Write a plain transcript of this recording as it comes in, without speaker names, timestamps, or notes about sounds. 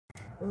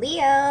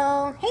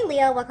Leo. Hey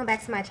Leo, welcome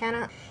back to my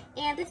channel.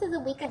 And this is a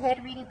week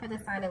ahead reading for the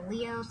sign of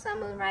Leo, Sun,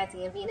 Moon,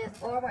 Rising, and Venus,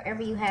 or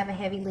wherever you have a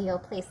heavy Leo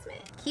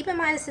placement. Keep in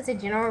mind this is a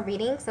general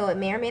reading, so it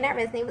may or may not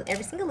resonate with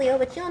every single Leo,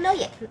 but you don't know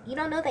yet. You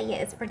don't know that yet.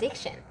 It's a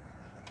prediction.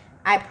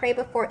 I pray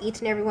before each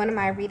and every one of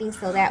my readings,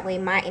 so that way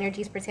my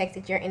energy is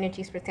protected, your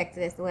energy is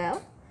protected as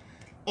well.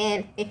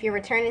 And if you're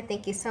returning,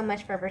 thank you so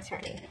much for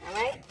returning. All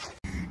right.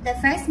 The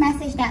first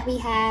message that we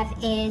have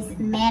is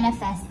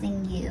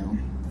manifesting you.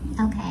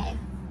 Okay.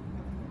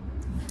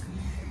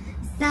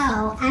 So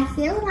I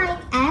feel like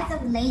as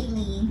of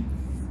lately,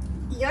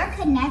 your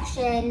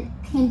connection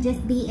can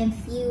just be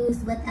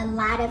infused with a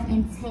lot of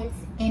intense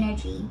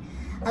energy.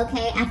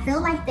 Okay, I feel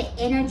like the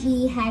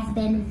energy has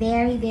been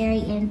very, very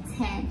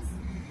intense.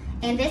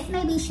 And this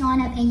may be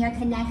showing up in your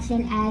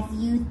connection as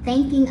you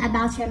thinking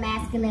about your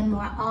masculine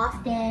more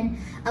often.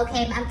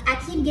 Okay,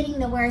 I keep getting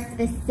the word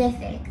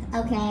specific,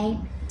 okay?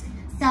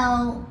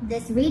 So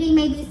this reading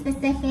may be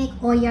specific,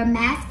 or your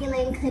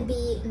masculine could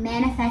be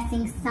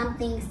manifesting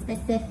something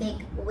specific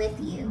with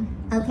you,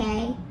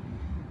 okay?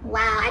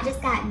 Wow, I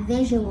just got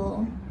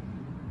visual.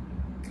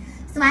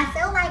 So I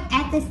feel like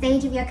at this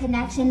stage of your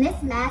connection, this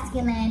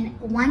masculine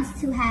wants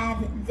to have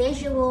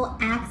visual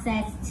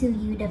access to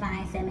you,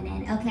 Divine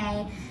Feminine,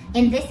 okay?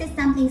 And this is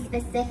something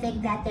specific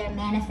that they're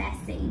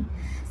manifesting.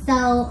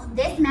 So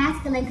this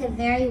masculine could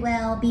very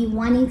well be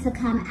wanting to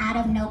come out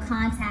of no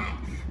contact.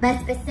 But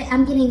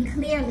I'm getting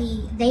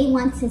clearly they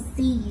want to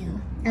see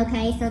you,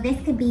 okay? So this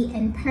could be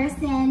in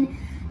person.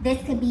 This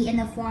could be in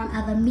the form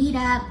of a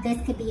meetup. This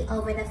could be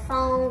over the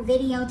phone,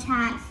 video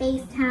chat,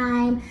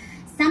 FaceTime.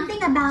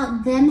 Something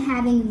about them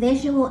having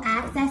visual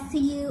access to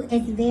you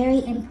is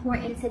very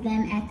important to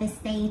them at this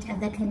stage of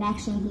the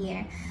connection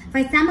here.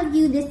 For some of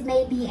you, this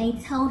may be a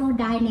total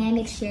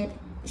dynamic shift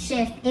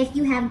if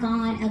you have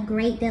gone a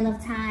great deal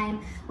of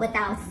time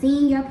without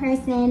seeing your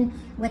person,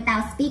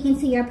 without speaking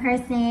to your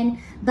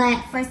person,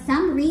 but for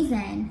some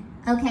reason,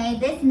 okay,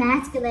 this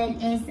masculine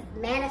is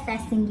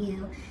manifesting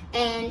you,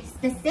 and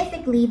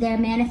specifically they're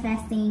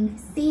manifesting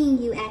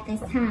seeing you at this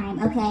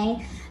time,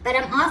 okay? But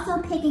I'm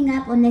also picking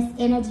up on this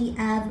energy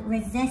of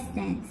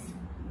resistance.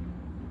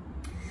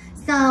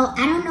 So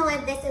I don't know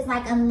if this is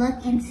like a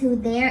look into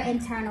their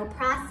internal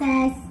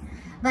process,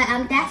 but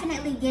I'm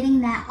definitely getting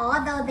that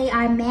although they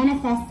are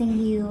manifesting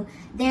you,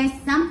 there's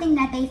something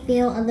that they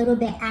feel a little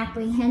bit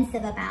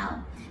apprehensive about.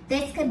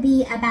 This could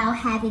be about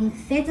having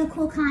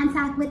physical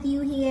contact with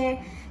you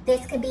here.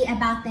 This could be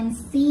about them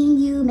seeing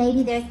you.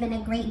 Maybe there's been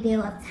a great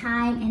deal of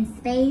time and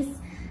space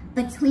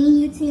between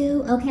you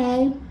two,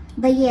 okay?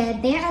 But yeah,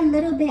 they're a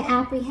little bit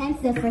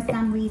apprehensive for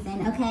some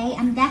reason, okay?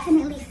 I'm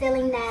definitely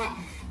feeling that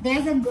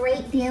there's a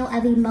great deal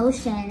of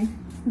emotion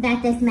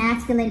that this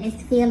masculine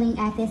is feeling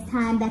at this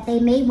time that they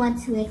may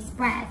want to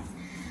express.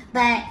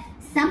 But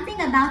something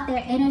about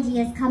their energy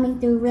is coming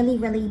through really,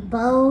 really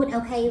bold,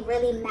 okay,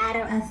 really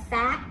matter of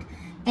fact.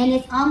 And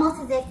it's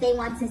almost as if they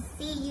want to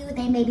see you.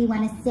 They maybe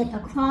want to sit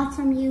across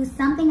from you.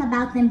 Something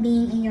about them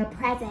being in your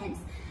presence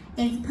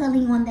is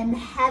pulling on them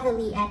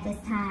heavily at this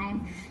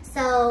time.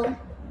 So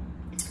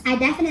I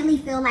definitely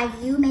feel like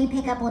you may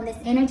pick up on this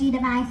energy,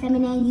 Divine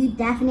Feminine. You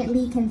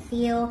definitely can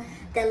feel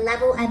the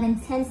level of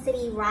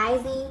intensity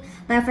rising.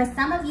 But for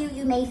some of you,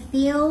 you may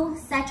feel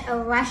such a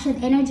rush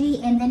of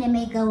energy and then it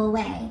may go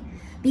away.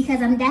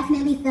 Because I'm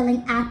definitely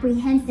feeling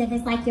apprehensive.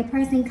 It's like your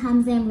person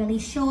comes in really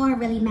sure,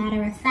 really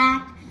matter of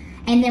fact.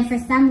 And then for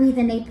some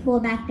reason, they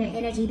pull back their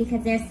energy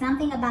because there's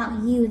something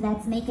about you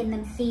that's making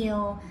them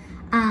feel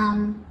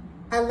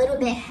a little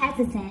bit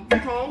hesitant,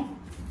 okay?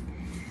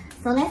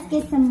 So let's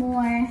get some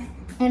more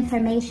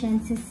information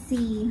to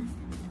see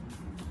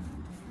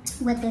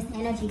what this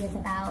energy is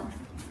about.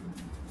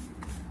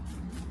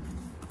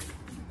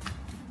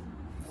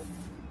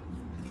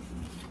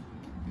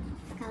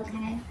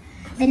 Okay.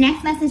 The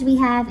next message we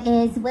have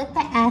is what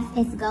the F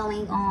is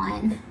going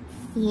on.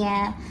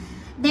 Yeah.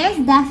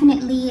 There's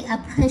definitely a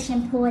push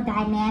and pull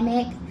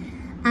dynamic.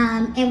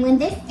 And when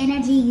this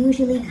energy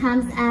usually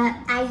comes up,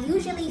 I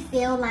usually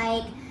feel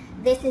like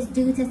this is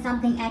due to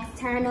something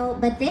external,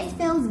 but this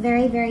feels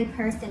very, very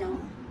personal,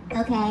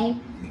 okay?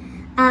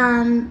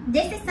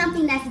 This is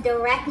something that's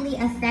directly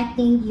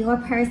affecting your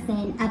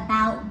person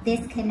about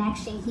this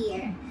connection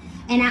here.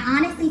 And I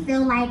honestly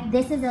feel like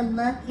this is a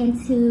look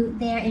into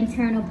their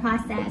internal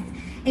process.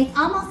 It's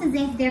almost as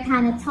if they're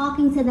kind of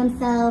talking to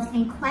themselves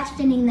and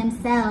questioning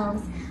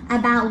themselves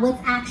about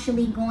what's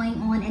actually going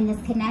on in this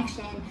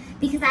connection.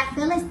 Because I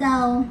feel as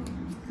though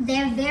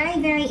they're very,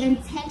 very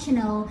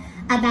intentional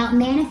about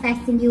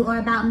manifesting you or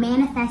about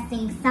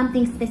manifesting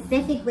something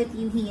specific with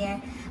you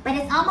here. But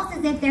it's almost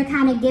as if they're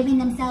kind of giving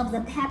themselves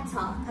a pep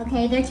talk,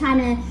 okay? They're trying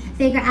to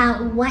figure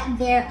out what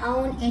their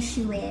own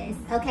issue is,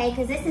 okay?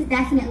 Because this is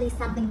definitely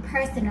something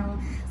personal,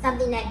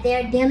 something that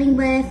they're dealing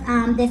with,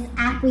 this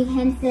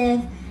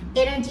apprehensive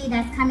energy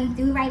that's coming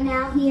through right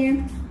now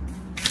here.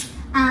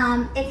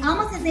 It's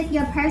almost as if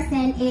your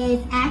person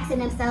is asking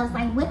themselves,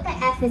 like, what the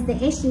F is the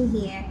issue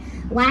here?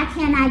 Why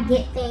can't I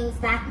get things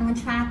back on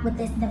track with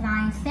this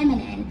divine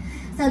feminine?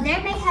 So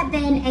there may have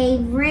been a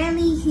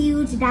really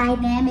huge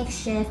dynamic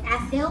shift. I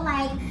feel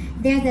like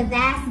there's a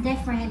vast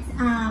difference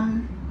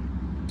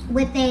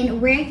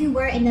within where you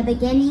were in the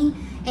beginning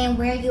and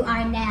where you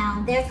are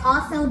now. There's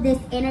also this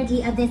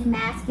energy of this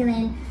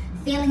masculine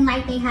feeling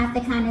like they have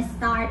to kind of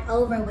start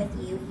over with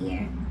you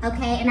here,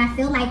 okay? And I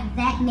feel like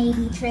that may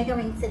be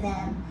triggering to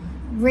them,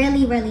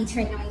 really, really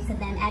triggering to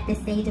them at this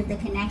stage of the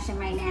connection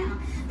right now.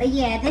 But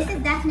yeah, this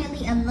is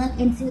definitely a look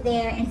into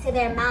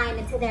their mind,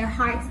 into their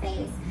heart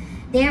space.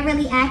 They're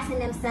really asking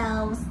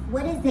themselves,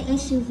 what is the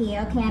issue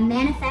here? Okay, I'm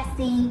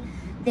manifesting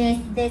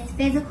this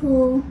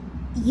physical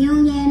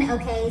union,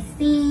 okay,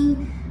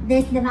 seeing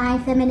this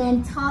divine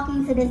feminine,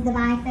 talking to this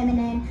divine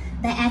feminine,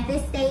 but at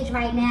this stage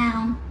right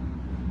now,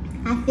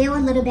 I feel a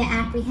little bit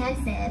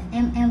apprehensive.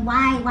 And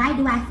why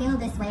do I feel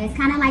this way? It's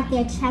kind of like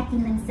they're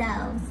checking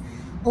themselves.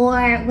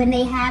 Or when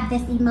they have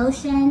this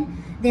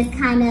emotion, this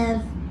kind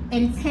of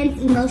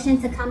intense emotion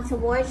to come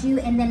towards you,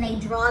 and then they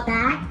draw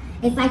back,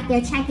 it's like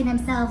they're checking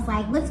themselves,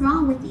 like, what's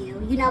wrong with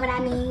you? You know what I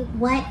mean?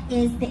 What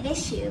is the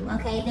issue?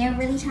 Okay, they're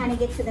really trying to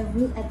get to the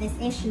root of this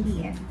issue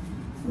here,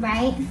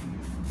 right?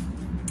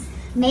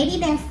 Maybe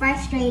they're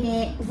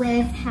frustrated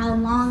with how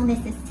long this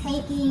is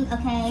taking,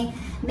 okay?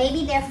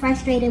 Maybe they're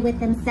frustrated with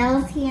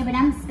themselves here, but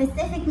I'm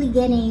specifically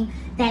getting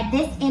that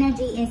this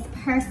energy is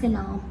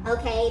personal,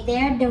 okay?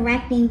 They're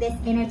directing this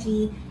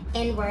energy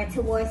inward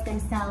towards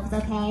themselves,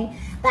 okay?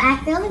 But I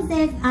feel as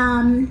if,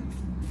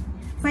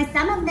 for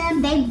some of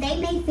them, they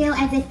may feel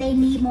as if they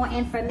need more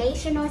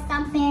information or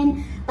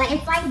something, but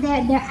it's like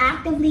they're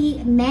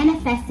actively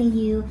manifesting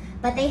you,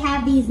 but they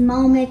have these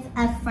moments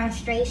of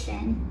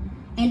frustration.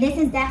 And this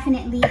is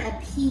definitely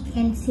a peek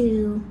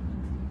into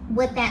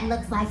what that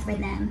looks like for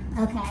them,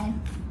 okay?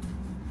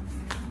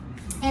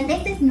 And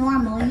this is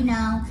normal, you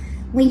know,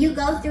 when you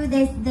go through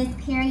this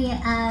period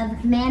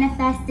of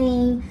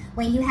manifesting,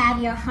 when you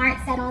have your heart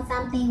set on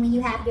something, when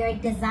you have your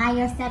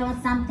desire set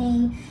on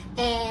something,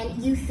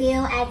 and you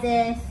feel as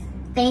if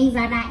things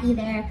are not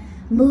either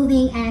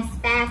moving as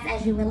fast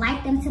as you would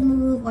like them to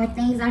move, or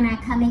things are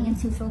not coming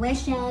into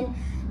fruition,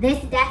 this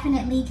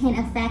definitely can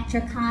affect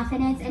your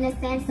confidence in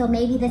a sense. So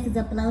maybe this is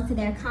a blow to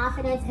their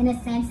confidence in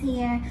a sense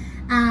here.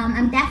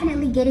 I'm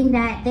definitely getting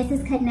that this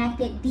is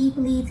connected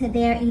deeply to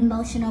their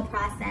emotional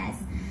process.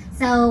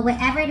 So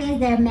whatever it is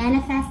they're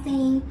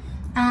manifesting,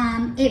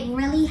 it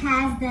really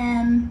has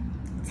them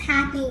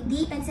tapping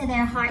deep into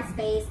their heart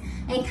space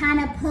and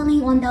kind of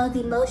pulling on those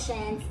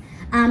emotions,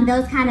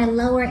 those kind of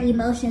lower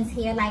emotions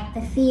here, like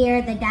the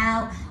fear, the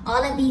doubt.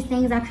 All of these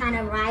things are kind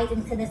of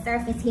rising to the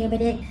surface here,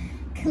 but it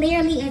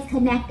clearly is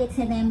connected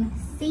to them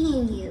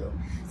seeing you.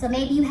 So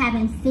maybe you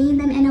haven't seen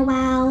them in a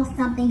while,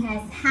 something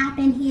has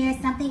happened here,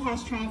 something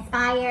has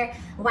transpired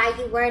while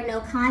you were no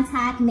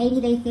contact. Maybe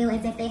they feel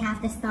as if they have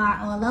to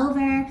start all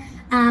over.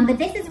 But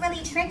this is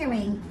really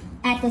triggering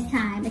at this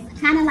time.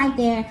 It's kind of like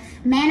they're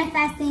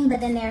manifesting,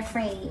 but then they're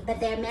afraid. But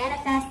they're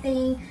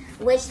manifesting,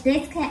 which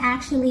this could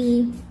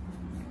actually,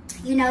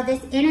 you know,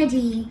 this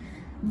energy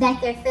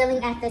that they're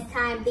feeling at this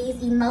time,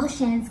 these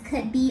emotions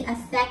could be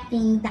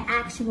affecting the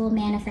actual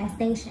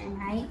manifestation,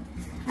 right?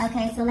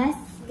 Okay, so let's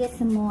get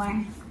some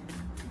more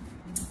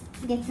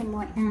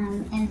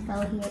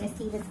info here to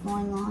see what's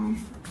going on.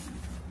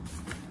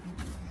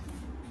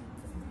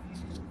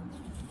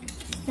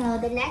 So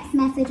the next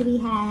message we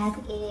have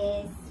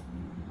is,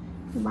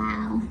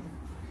 wow,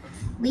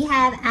 we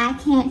have, I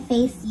can't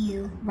face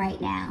you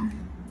right now.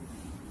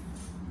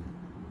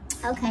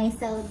 Okay,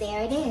 so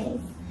there it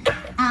is.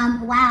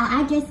 Wow,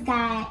 I just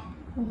got,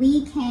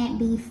 we can't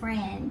be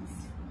friends.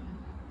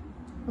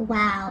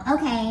 Wow,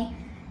 okay.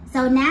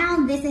 So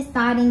now this is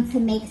starting to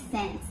make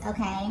sense,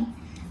 okay?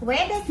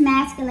 Where this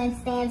masculine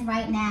stands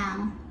right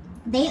now,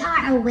 they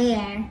are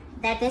aware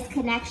that this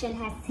connection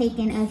has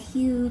taken a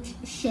huge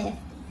shift,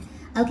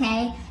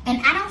 okay?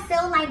 And I don't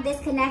feel like this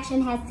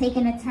connection has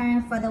taken a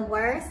turn for the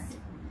worse,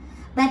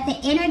 but the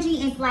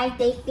energy is like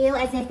they feel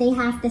as if they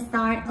have to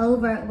start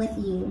over with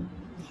you.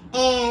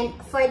 And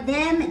for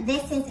them,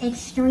 this is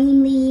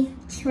extremely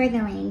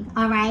triggering,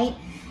 all right?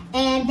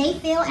 And they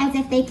feel as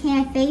if they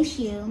can't face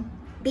you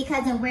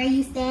because of where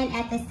you stand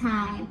at this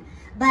time.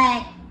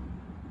 But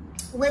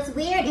what's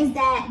weird is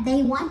that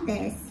they want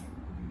this.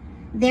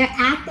 They're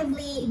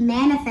actively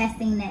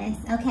manifesting this,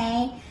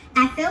 okay?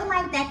 I feel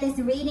like that this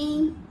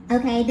reading,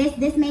 okay,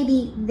 this may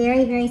be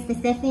very, very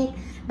specific,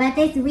 but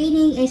this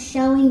reading is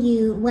showing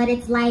you what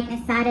it's like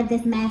inside of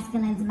this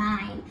masculine's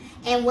mind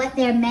and what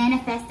their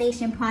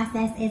manifestation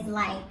process is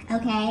like,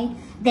 okay?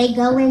 They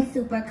go in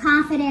super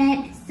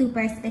confident,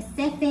 super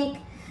specific.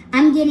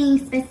 I'm getting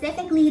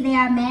specifically they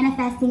are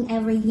manifesting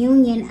a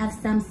reunion of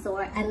some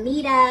sort, a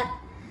meetup,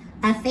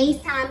 a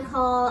FaceTime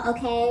call,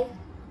 okay?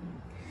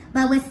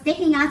 But what's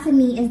sticking out to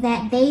me is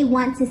that they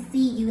want to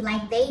see you,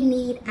 like they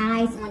need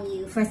eyes on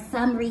you for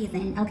some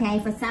reason, okay?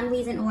 For some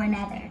reason or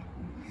another.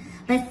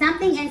 but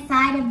something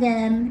inside of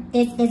them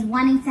is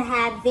wanting to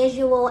have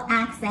visual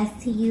access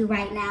to you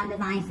right now,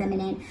 Divine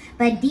Feminine.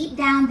 But deep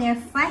down, they're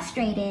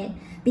frustrated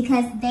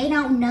because they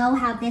don't know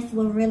how this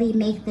will really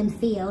make them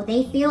feel.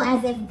 They feel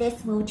as if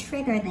this will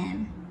trigger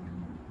them.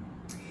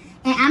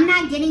 And I'm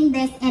not getting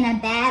this in a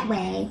bad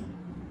way,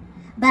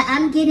 but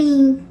I'm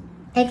getting,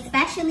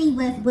 especially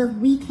with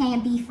we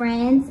can't be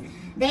friends,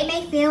 they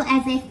may feel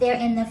as if they're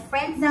in the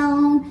friend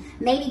zone,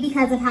 maybe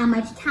because of how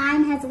much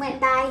time has went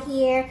by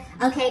here.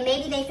 Okay,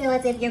 maybe they feel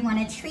as if you're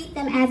going to treat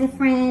them as a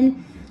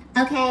friend.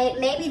 Okay,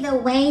 maybe the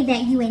way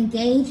that you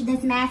engage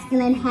this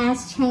masculine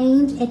has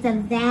changed. It's a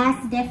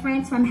vast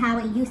difference from how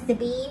it used to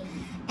be.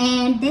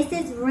 And this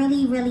is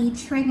really, really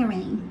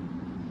triggering.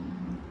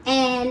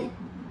 And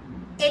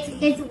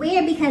it's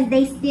weird because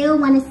they still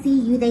want to see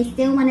you. They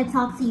still want to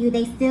talk to you.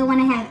 They still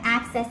want to have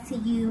access to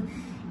you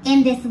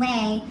in this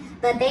way.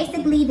 But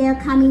basically, they're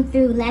coming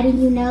through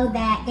letting you know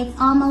that it's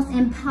almost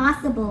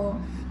impossible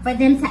for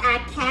them to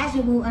act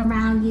casual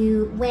around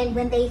you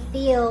when they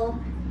feel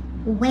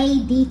way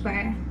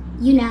deeper,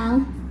 you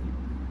know?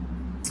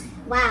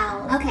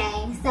 Wow,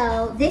 okay,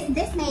 so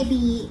this may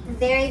be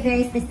very,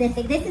 very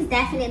specific. This is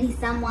definitely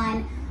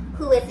someone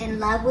who is in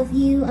love with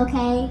you,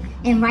 okay?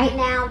 And right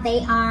now,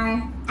 they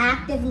are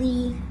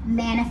actively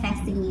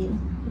manifesting you,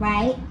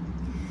 right?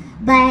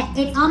 But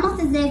it's almost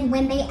as if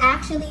when they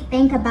actually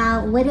think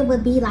about what it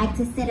would be like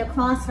to sit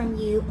across from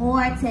you,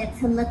 or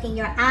to look in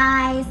your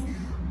eyes,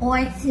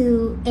 or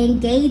to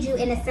engage you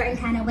in a certain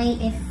kind of way,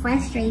 it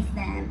frustrates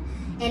them.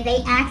 And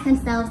they ask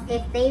themselves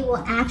if they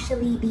will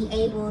actually be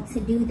able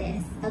to do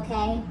this,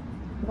 okay?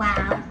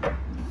 Wow.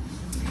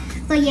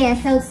 So yeah,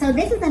 so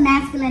this is a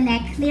masculine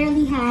that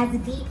clearly has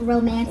deep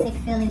romantic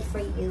feelings for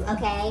you,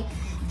 okay?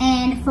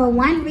 And for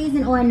one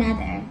reason or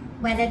another,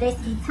 whether this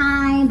be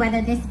time,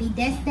 whether this be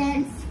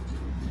distance,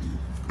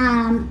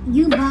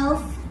 you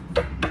both,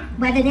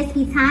 whether this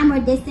be time or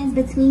distance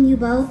between you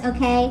both,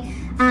 okay,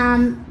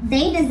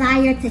 they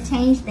desire to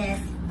change this.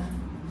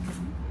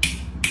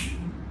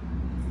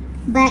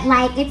 But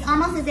like, it's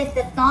almost as if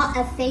the thought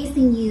of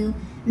facing you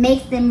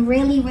makes them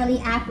really, really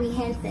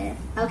apprehensive,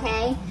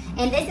 okay?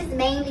 And this is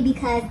mainly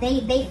because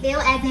they feel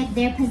as if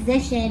their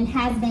position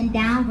has been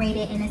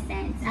downgraded in a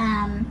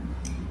sense.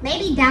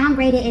 Maybe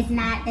downgraded is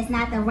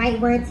not the right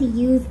word to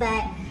use,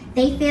 but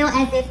they feel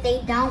as if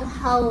they don't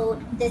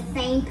hold the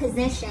same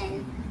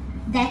position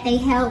that they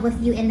held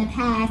with you in the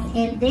past.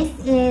 And this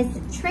is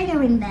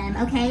triggering them,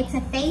 okay?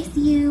 To face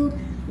you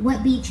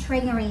would be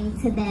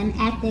triggering to them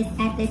at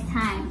this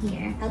time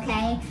here,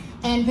 okay?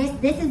 And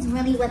this is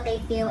really what they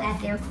feel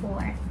at their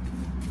core.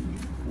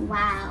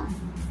 Wow.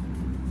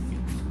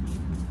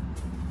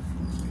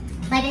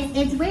 But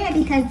it's weird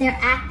because they're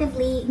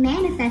actively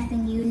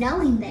manifesting you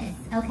knowing this,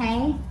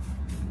 okay?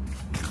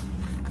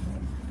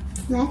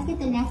 Let's get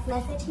the next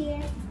message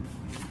here.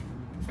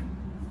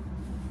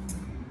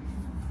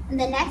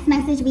 The next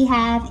message we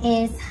have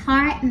is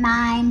heart,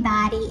 mind,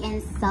 body,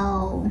 and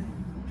soul.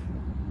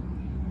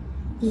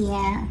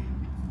 Yeah,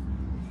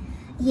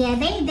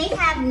 they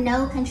have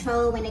no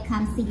control when it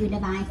comes to you,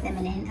 Divine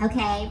Feminine,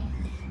 okay?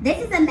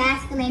 This is a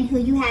masculine who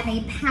you have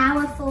a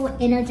powerful,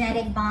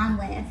 energetic bond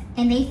with,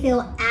 and they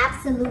feel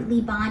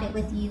absolutely bonded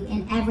with you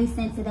in every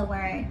sense of the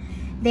word.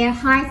 Their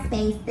heart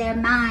space, their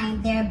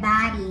mind, their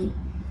body,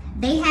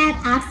 they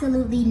have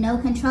absolutely no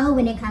control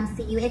when it comes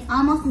to you. It's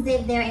almost as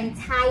if their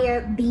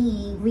entire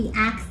being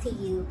reacts to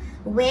you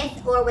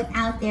with or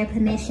without their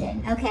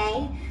permission,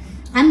 okay?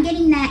 I'm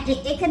getting that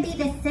it could be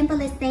the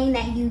simplest thing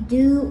that you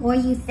do or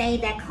you say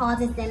that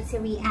causes them to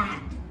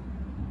react.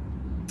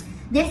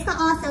 This could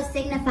also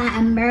signify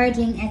a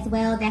merging as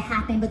well that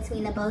happened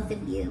between the both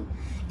of you.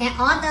 And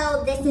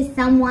although this is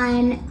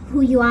someone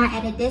who you are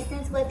at a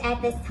distance with at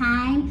this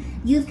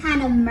time, you've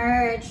kind of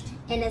merged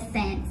in a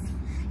sense.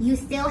 You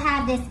still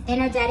have this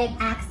energetic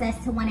access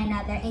to one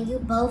another, and you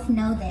both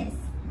know this.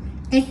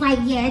 It's like,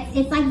 yeah,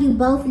 it's like you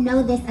both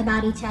know this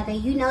about each other.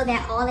 You know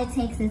that all it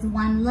takes is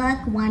one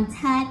look, one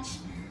touch,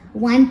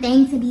 one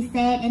thing to be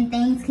said, and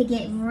things could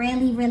get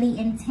really, really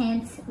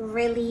intense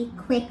really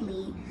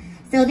quickly.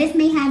 So this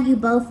may have you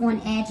both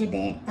on edge a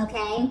bit,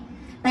 okay?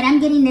 But I'm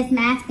getting this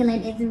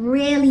masculine is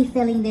really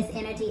feeling this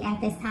energy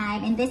at this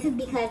time. And this is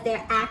because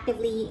they're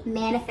actively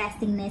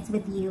manifesting this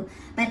with you.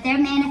 But they're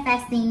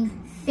manifesting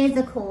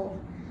physical,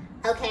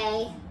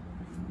 okay?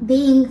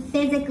 Being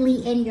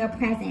physically in your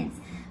presence.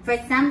 For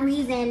some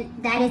reason,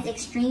 that is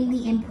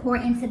extremely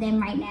important to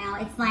them right now.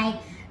 It's like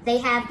they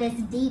have this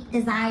deep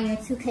desire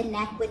to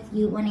connect with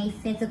you on a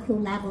physical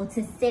level,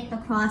 to sit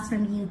across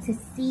from you, to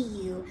see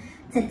you,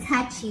 to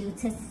touch you,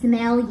 to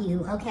smell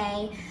you,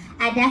 okay?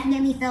 I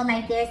definitely feel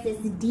like there's this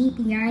deep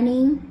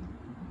yearning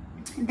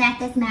that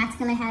this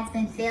masculine has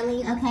been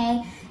feeling,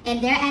 okay?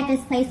 And they're at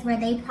this place where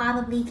they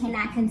probably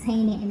cannot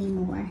contain it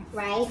anymore,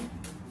 right?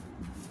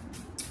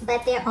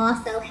 But they're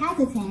also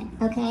hesitant,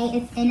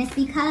 okay? It's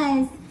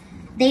because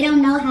they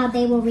don't know how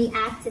they will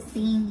react to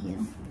seeing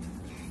you.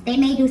 They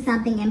may do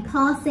something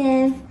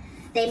impulsive.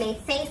 They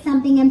may say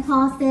something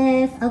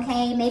impulsive,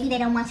 okay? Maybe they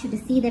don't want you to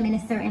see them in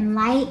a certain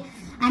light.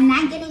 I'm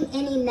not getting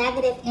any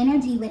negative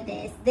energy with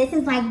this. This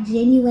is like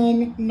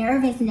genuine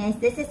nervousness.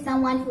 This is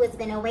someone who has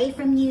been away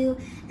from you.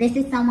 This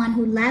is someone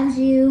who loves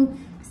you,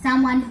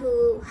 someone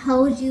who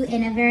holds you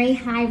in a very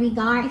high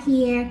regard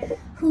here,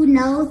 who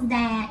knows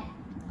that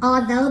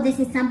although this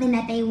is something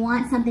that they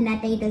want, something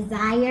that they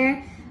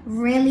desire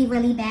really,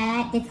 really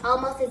bad, it's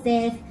almost as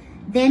if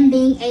them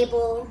being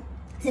able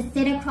to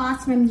sit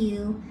across from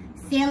you,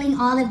 feeling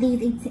all of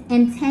these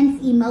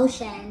intense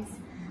emotions,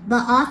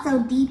 but also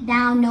deep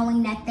down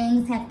knowing that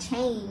things have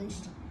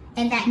changed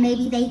and that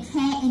maybe they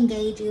can't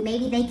engage you.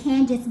 Maybe they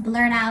can't just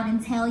blurt out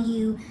and tell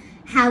you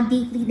how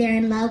deeply they're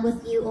in love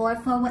with you, or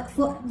for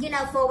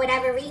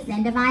whatever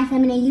reason. Divine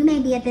Feminine, you may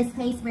be at this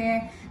place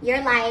where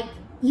you're like,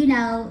 you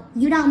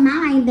don't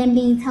mind them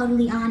being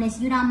totally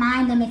honest. You don't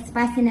mind them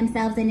expressing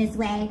themselves in this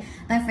way.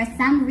 But for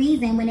some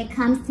reason, when it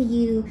comes to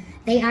you,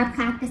 they are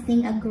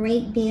practicing a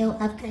great deal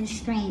of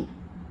constraint.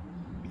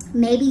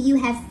 Maybe you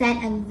have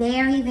set a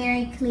very,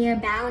 very clear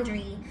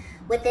boundary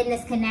within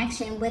this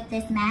connection with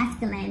this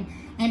masculine.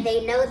 And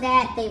they know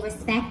that, they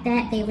respect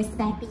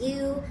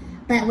you.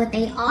 But what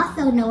they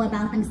also know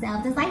about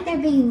themselves is like they're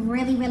being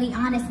really, really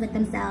honest with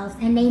themselves.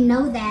 And they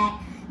know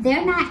that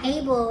they're not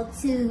able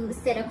to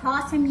sit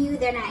across from you.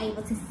 They're not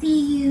able to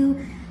see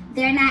you.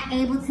 They're not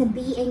able to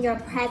be in your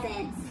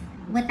presence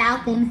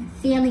without them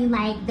feeling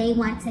like they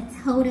want to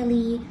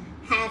totally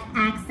have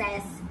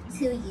access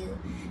to you.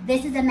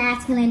 This is a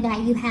masculine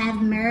that you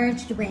have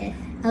merged with,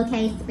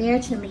 okay,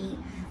 spiritually.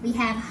 We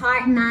have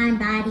heart, mind,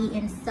 body,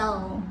 and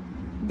soul.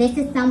 This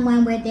is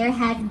someone where there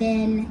has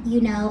been,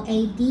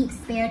 a deep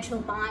spiritual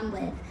bond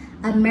with,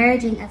 a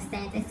merging of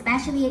sense,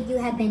 especially if you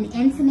have been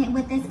intimate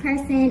with this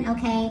person,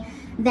 okay?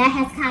 That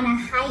has kind of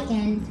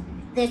heightened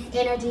this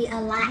energy a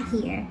lot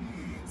here.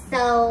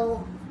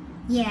 So,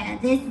 yeah,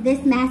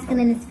 this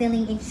masculine is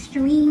feeling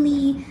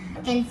extremely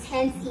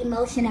intense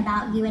emotion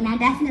about you. And I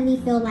definitely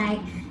feel like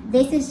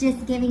this is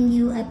just giving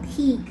you a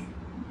peek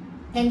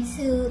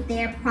into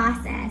their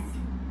process.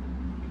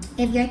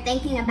 If you're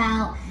thinking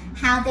about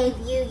how they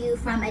view you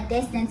from a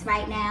distance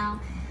right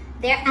now,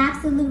 they're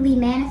absolutely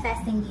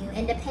manifesting you.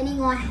 And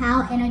depending on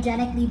how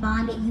energetically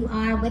bonded you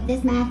are with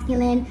this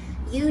masculine,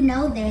 you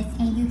know this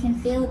and you can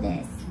feel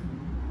this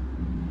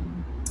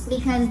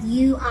because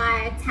you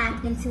are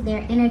tapped into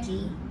their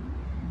energy,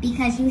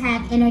 because you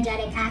have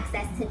energetic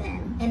access to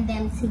them and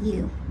them to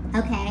you,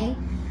 okay?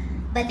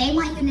 But they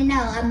want you to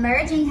know a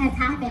merging has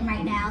happened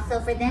right now. So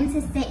for them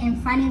to sit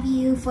in front of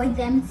you, for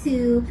them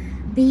to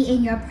be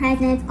in your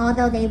presence,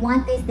 although they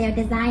want this, they're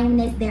desiring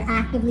this, they're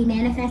actively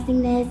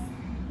manifesting this,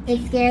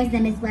 it scares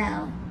them as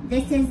well.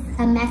 This is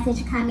a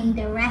message coming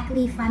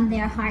directly from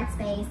their heart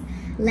space,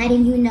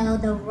 letting you know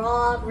the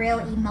raw, real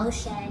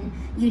emotion,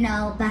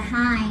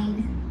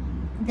 behind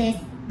this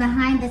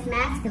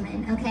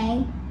masculine,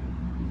 okay?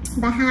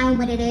 Behind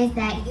what it is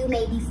that you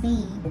may be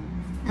seeing.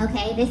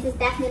 Okay, this is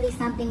definitely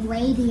something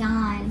way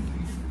beyond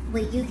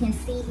what you can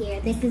see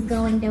here. This is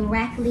going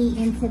directly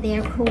into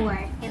their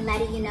core and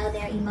letting you know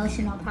their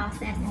emotional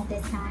process at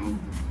this time.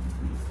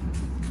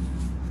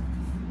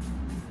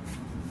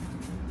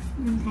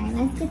 Okay,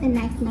 let's get the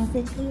next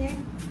message here.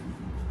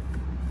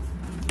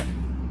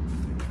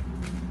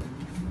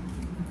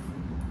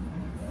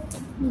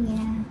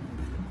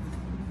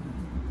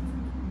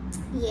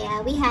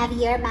 Yeah, we have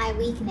 "You're my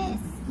weakness."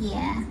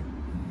 Yeah.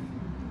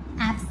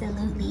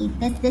 Absolutely.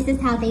 This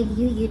is how they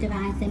view you,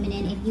 Divine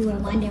Feminine. If you were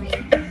wondering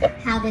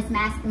how this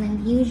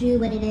masculine views you,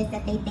 what it is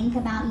that they think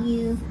about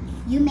you,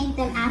 you make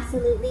them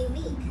absolutely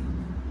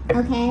weak.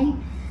 Okay?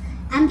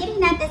 I'm getting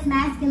that this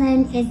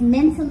masculine is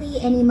mentally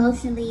and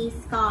emotionally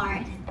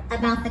scarred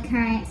about the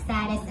current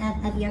status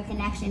of your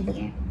connection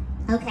here.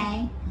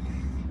 Okay?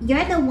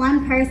 You're the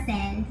one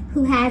person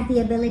who has the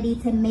ability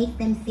to make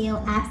them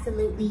feel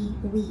absolutely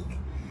weak.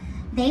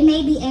 They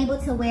may be able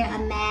to wear a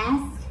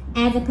mask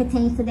as it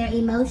pertains to their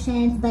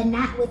emotions, but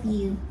not with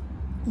you.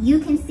 You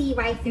can see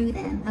right through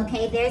them,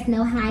 okay? There's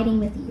no hiding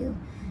with you,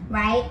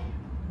 right?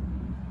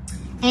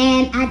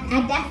 And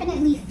I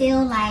definitely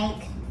feel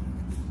like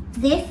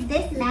this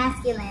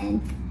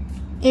masculine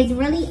is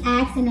really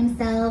asking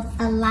themselves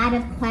a lot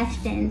of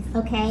questions,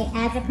 okay,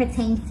 as it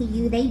pertains to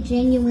you. They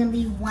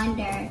genuinely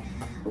wonder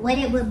what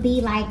it would be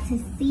like to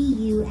see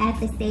you at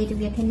this stage of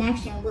your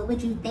connection. What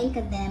would you think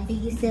of them? Do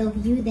you still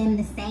view them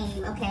the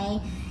same, okay?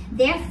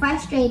 They're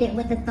frustrated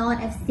with the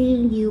thought of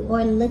seeing you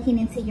or looking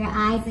into your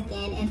eyes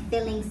again and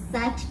feeling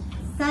such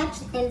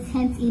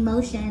intense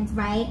emotions,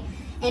 right?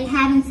 And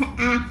having to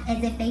act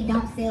as if they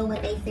don't feel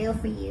what they feel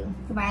for you,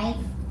 right?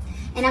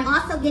 And I'm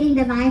also getting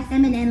Divine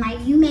Feminine,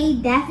 like you may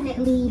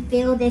definitely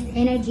feel this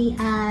energy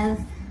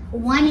of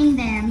wanting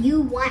them.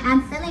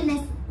 I'm feeling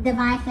this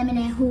Divine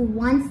Feminine who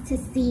wants to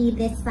see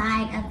this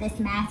side of this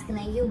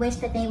masculine. You wish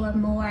that they were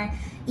more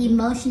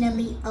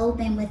emotionally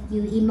open with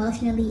you,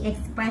 emotionally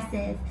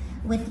expressive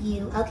with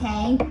you,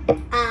 okay?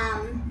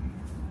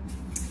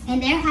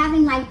 And they're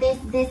having like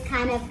this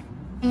kind of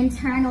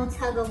internal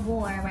tug of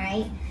war,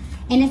 right?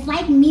 And it's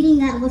like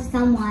meeting up with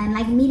someone,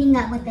 like meeting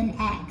up with an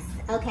ex,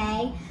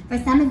 okay? For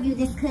some of you,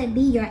 this could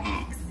be your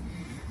ex.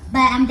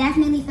 But I'm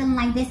definitely feeling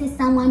like this is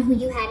someone who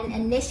you had an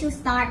initial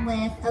start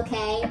with,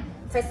 okay?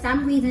 For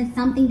some reason,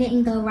 something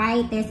didn't go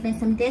right. There's been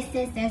some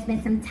distance. There's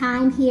been some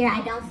time here.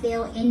 I don't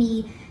feel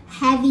any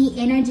heavy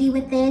energy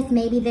with this.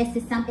 Maybe this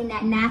is something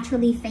that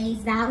naturally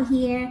phased out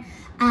here.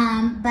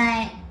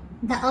 But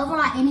the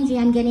overall energy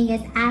I'm getting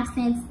is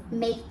absence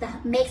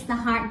makes the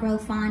heart grow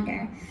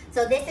fonder.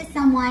 So this is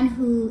someone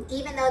who,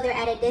 even though they're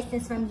at a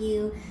distance from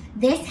you,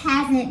 this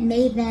hasn't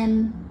made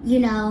them, you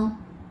know,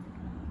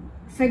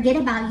 forget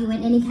about you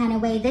in any kind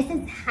of way. This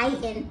has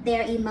heightened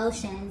their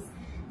emotions.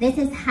 This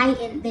has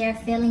heightened their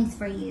feelings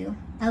for you,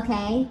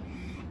 okay?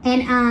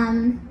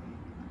 And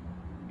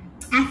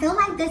I feel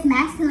like this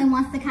masculine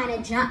wants to kind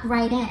of jump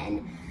right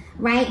in,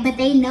 right? But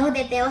they know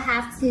that they'll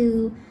have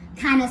to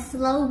kind of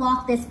slow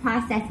walk this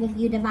process with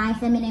you, Divine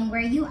Feminine.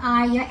 Where you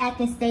are, you're at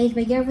this stage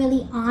where you're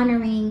really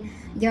honoring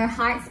your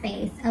heart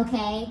space,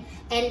 okay?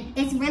 And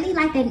it's really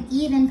like an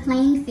even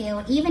playing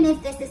field. Even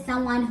if this is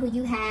someone who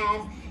you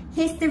have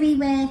history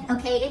with,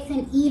 okay, it's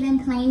an even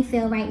playing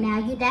field right now.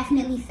 You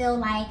definitely feel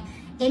like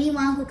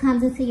anyone who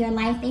comes into your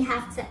life, they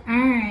have to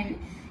earn,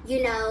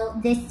 you know,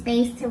 this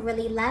space to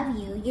really love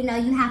you. You know,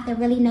 you have to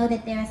really know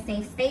that they're a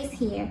safe space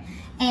here.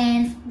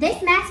 And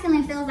this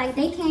masculine feels like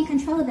they can't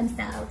control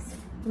themselves,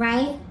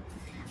 right?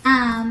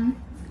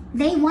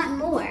 They want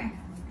more.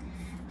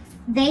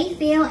 They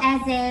feel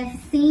as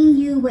if seeing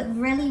you would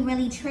really,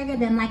 really trigger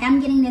them. Like,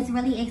 I'm getting this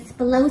really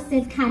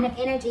explosive kind of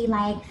energy.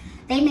 Like,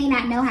 they may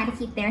not know how to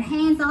keep their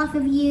hands off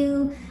of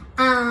you.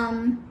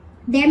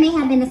 There may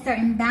have been a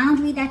certain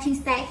boundary that you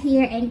set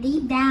here, and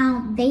deep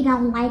down, they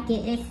don't like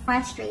it. It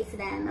frustrates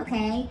them,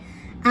 okay?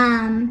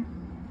 And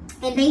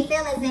they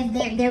feel as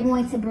if they're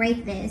going to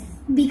break this,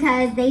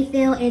 because they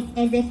feel as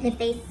if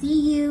they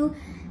see you,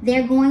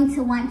 they're going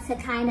to want to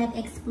kind of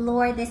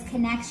explore this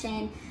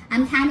connection.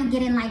 I'm kind of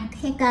getting like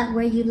pick up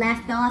where you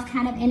left off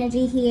kind of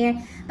energy here.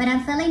 But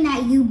I'm feeling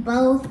that you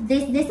both,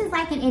 this is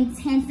like an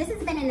intense, this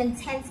has been an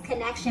intense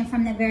connection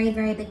from the very,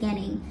 very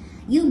beginning.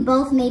 You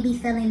both may be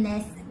feeling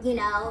this, you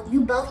know,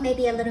 you both may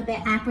be a little bit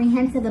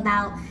apprehensive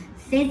about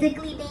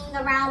physically being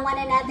around one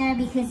another,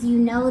 because you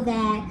know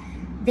that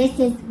this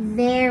is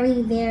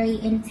very, very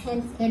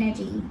intense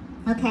energy,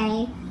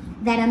 okay,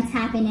 that I'm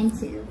tapping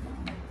into.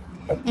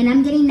 And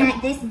I'm getting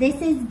that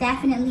this is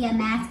definitely a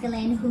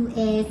masculine who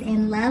is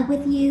in love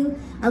with you,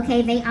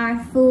 okay? They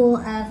are full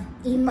of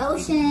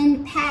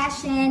emotion,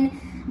 passion,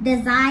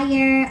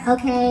 desire,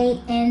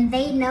 okay? And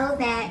they know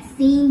that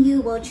seeing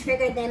you will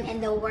trigger them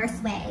in the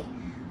worst way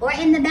or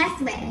in the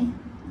best way,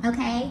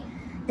 okay?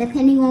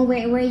 Depending on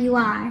where you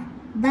are.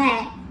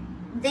 But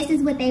this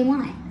is what they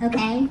want,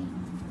 okay?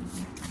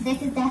 This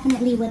is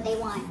definitely what they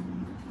want.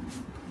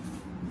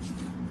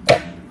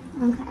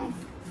 Okay.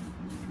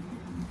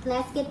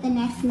 Let's get the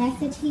next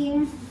message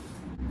here.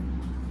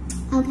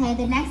 Okay,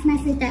 the next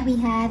message that we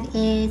have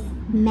is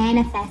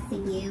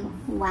manifesting you.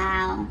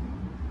 Wow.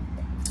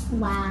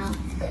 Wow.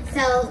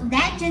 So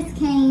that just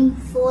came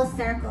full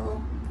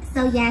circle.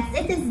 So yes,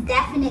 this is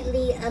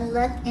definitely a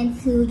look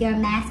into your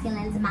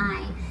masculine's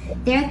mind.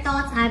 Their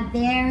thoughts are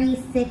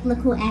very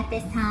cyclical at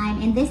this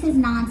time, and this is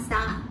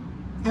non-stop,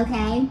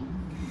 okay?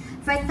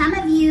 For some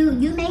of you,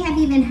 you may have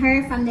even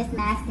heard from this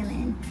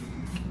masculine.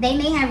 They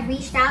may have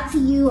reached out to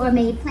you or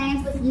made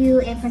plans with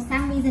you, and for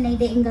some reason they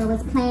didn't go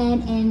as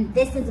planned, and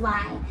this is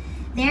why.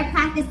 They're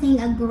practicing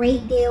a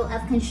great deal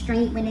of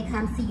constraint when it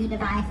comes to you,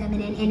 Divine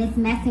Feminine, and it's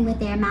messing with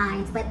their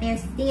minds, but they're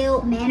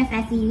still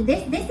manifesting you.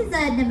 This is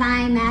a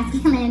Divine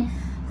Masculine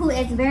who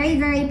is very,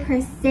 very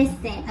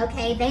persistent,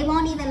 okay? They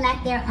won't even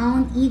let their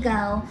own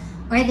ego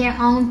or their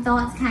own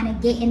thoughts kind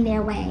of get in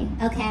their way,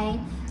 okay?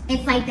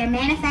 It's like they're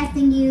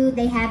manifesting you.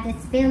 They have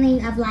this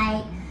feeling of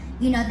like,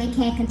 you know, they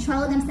can't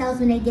control themselves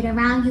when they get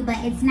around you, but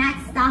it's not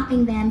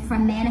stopping them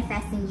from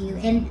manifesting you.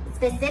 And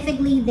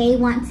specifically, they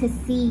want to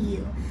see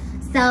you.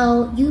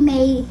 So you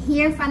may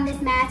hear from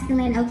this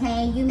masculine,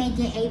 okay? You may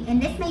get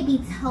and this may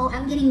be,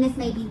 I'm getting this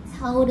may be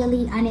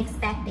totally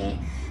unexpected,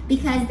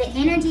 because the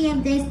energy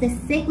of this, the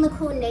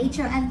cyclical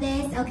nature of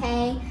this,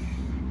 okay,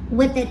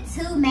 with the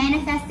two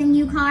manifesting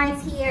you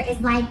cards here, is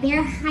like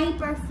they're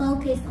hyper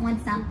focused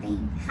on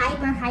something,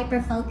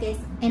 hyper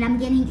focused, and I'm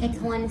getting it's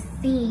on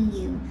seeing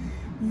you,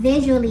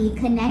 visually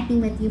connecting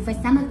with you. For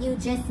some of you,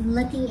 just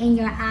looking in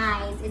your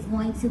eyes is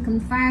going to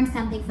confirm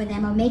something for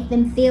them, or make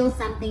them feel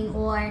something,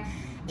 or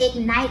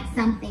ignite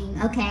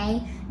something,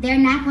 okay? They're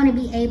not going to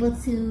be able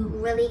to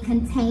really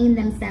contain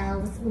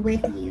themselves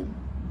with you.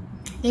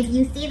 If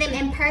you see them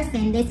in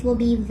person, this will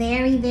be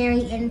very,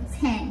 very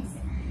intense,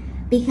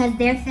 because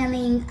they're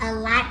feeling a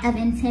lot of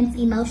intense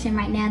emotion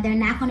right now. They're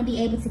not going to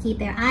be able to keep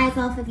their eyes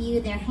off of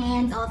you, their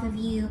hands off of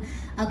you,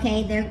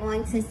 okay? They're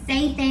going to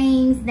say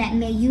things that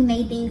you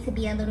may deem to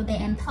be a little bit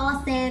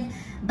impulsive,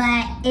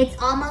 but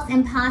it's almost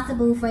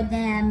impossible for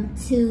them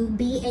to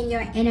be in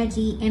your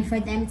energy and for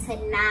them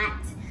to not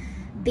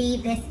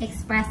be this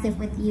expressive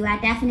with you. I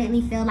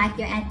definitely feel like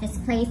you're at this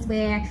place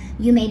where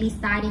you may be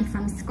starting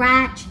from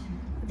scratch.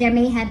 There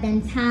may have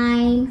been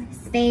time,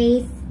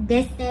 space,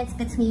 distance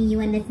between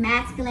you and this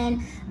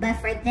masculine, but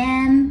for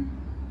them,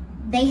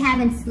 they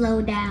haven't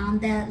slowed down.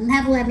 The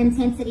level of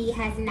intensity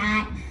has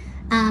not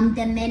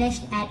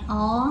diminished at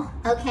all,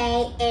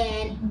 okay?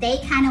 And they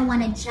kind of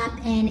want to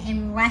jump in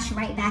and rush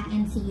right back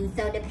into you.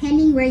 So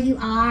depending where you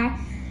are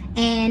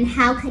and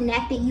how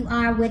connected you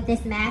are with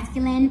this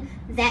masculine,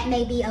 that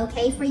may be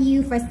okay for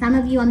you. For some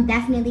of you, I'm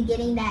definitely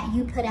getting that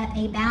you put up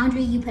a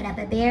boundary, you put up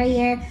a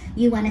barrier,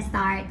 you want to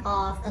start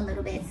off a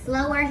little bit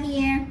slower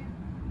here.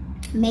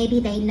 Maybe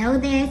they know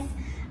this,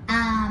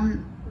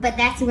 but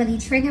that's really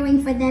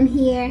triggering for them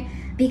here,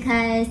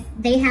 because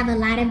they have a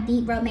lot of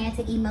deep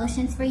romantic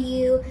emotions for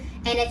you,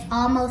 and it's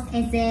almost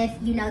as if,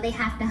 you know, they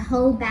have to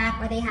hold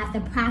back or they have to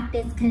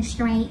practice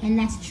constraint, and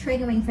that's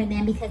triggering for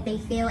them because they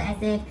feel as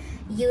if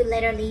you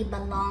literally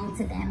belong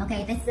to them,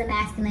 okay? This is a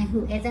masculine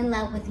who is in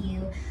love with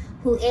you,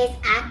 who is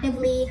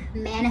actively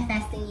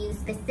manifesting you,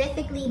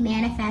 specifically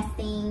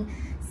manifesting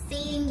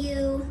seeing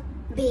you,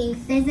 being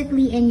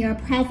physically in your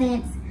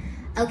presence,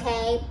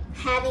 okay?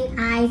 Having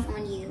eyes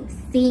on you,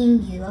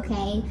 seeing you,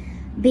 okay?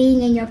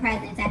 Being in your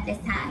presence at this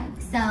time.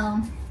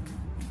 So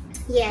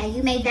yeah,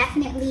 you may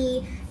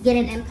definitely get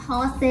an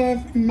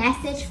impulsive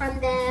message from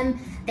them.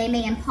 They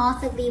may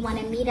impulsively want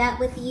to meet up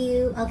with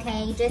you,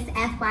 okay? Just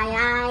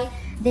FYI,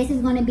 this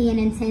is going to be an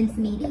intense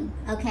meeting,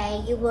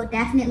 okay? You will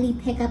definitely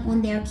pick up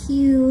on their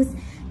cues.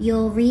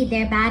 You'll read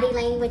their body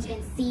language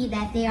and see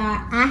that they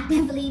are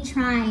actively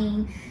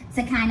trying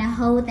to kind of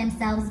hold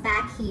themselves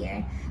back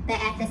here. But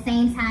at the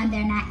same time,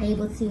 they're not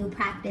able to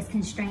practice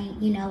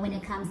constraint, you know, when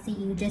it comes to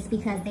you, just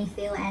because they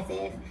feel as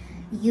if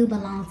you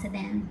belong to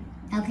them,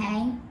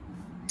 okay?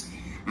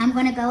 I'm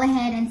going to go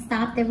ahead and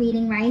stop the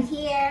reading right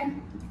here.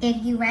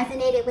 If you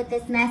resonated with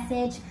this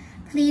message,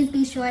 please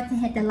be sure to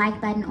hit the like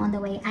button on the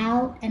way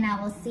out, and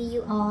I will see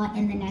you all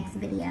in the next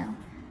video.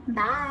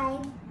 Bye.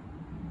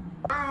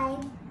 Bye.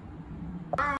 Bye.